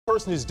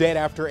Person is dead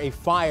after a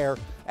fire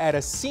at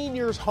a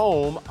senior's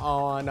home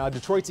on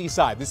Detroit's east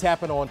side. This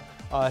happened on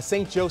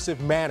St. Joseph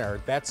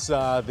Manor. That's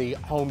the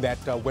home that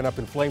went up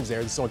in flames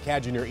there. This is on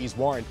Cadgett near East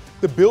Warren.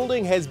 The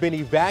building has been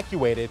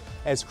evacuated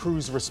as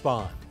crews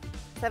respond.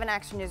 7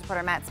 Action News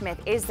reporter Matt Smith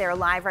is there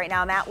live right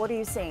now. Matt, what are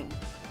you seeing?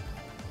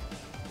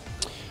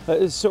 A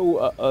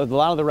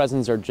lot of the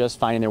residents are just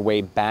finding their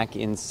way back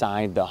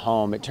inside the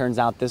home. It turns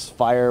out this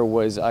fire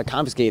was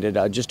confiscated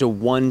just to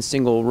one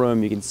single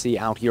room. You can see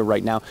out here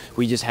right now,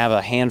 we just have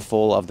a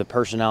handful of the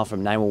personnel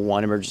from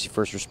 911, emergency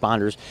first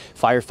responders,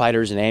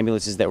 firefighters, and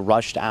ambulances that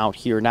rushed out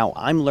here. Now,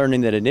 I'm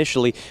learning that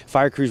initially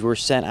fire crews were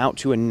sent out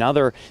to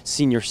another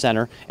senior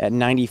center at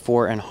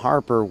 94 and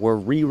Harper, were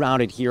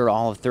rerouted here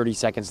all of 30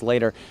 seconds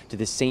later to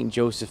the St.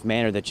 Joseph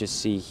Manor that you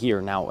see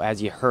here. Now,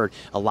 as you heard,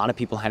 a lot of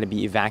people had to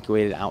be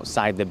evacuated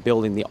outside the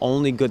building. The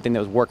only good thing that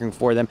was working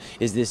for them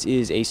is this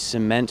is a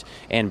cement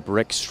and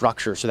brick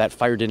structure, so that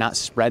fire did not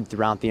spread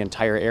throughout the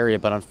entire area.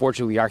 But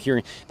unfortunately, we are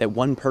hearing that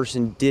one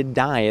person did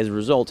die as a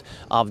result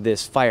of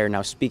this fire.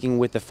 Now, speaking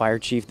with the fire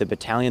chief, the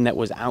battalion that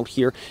was out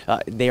here,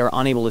 they are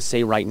unable to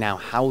say right now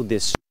how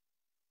this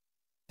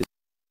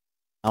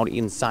out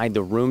inside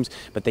the rooms,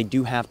 but they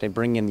do have to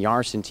bring in the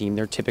arson team.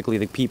 They're typically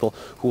the people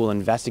who will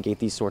investigate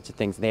these sorts of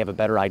things. They have a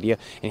better idea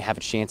and have a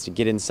chance to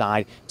get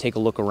inside, take a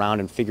look around,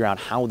 and figure out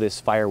how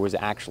this fire was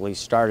actually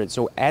started.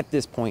 So at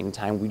this point in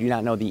time, we do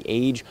not know the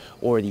age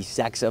or the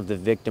sex of the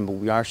victim, but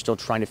we are still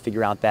trying to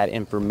figure out that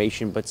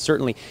information. But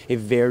certainly a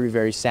very,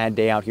 very sad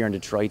day out here on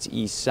Detroit's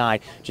east side.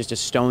 Just a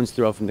stone's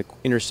throw from the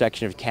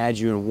intersection of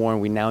Cadgett and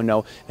Warren. We now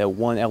know that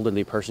one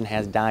elderly person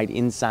has died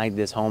inside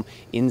this home,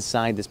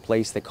 inside this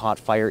place that caught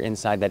fire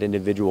inside that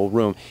individual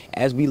room.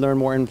 As we learn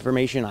more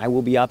information, I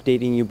will be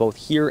updating you both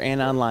here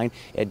and online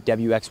at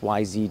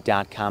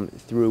WXYZ.com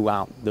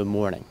throughout the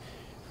morning.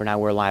 For now,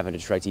 we're live on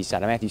Detroit's east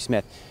side. I'm Matthew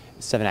Smith,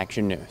 7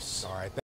 Action News. All right.